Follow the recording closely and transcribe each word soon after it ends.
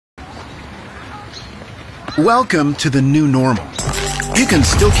Welcome to the new normal. You can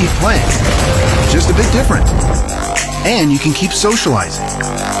still keep playing, just a bit different. And you can keep socializing,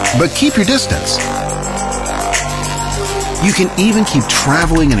 but keep your distance. You can even keep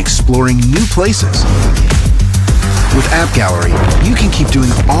traveling and exploring new places. With AppGallery, you can keep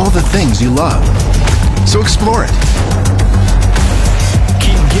doing all the things you love. So explore it.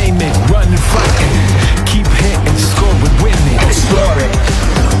 Keep gaming, running, fighting. Keep hitting, scoring, winning. Explore it.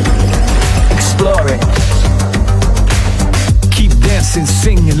 Explore it. Keep dancing,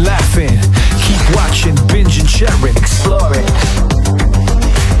 singing, laughing. Keep watching, binging, sharing. Explore it.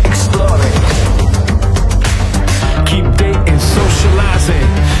 Explore it. Keep dating, socializing.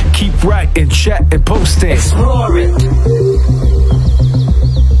 Keep writing, chatting, posting. Explore it.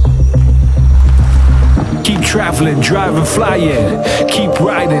 Keep traveling, driving, flying. Keep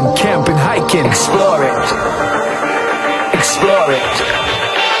riding, camping, hiking. Explore it. Explore it.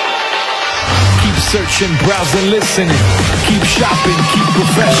 Keep searching, browsing, listening. Keep shopping, keep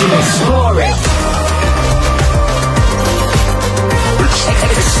professional. Explore it.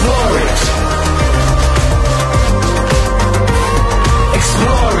 Explore it.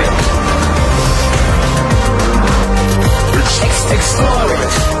 Explore it. Explore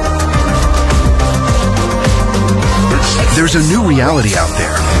it. There's a new reality out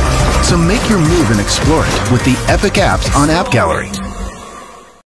there. So make your move and explore it with the epic apps on AppGallery.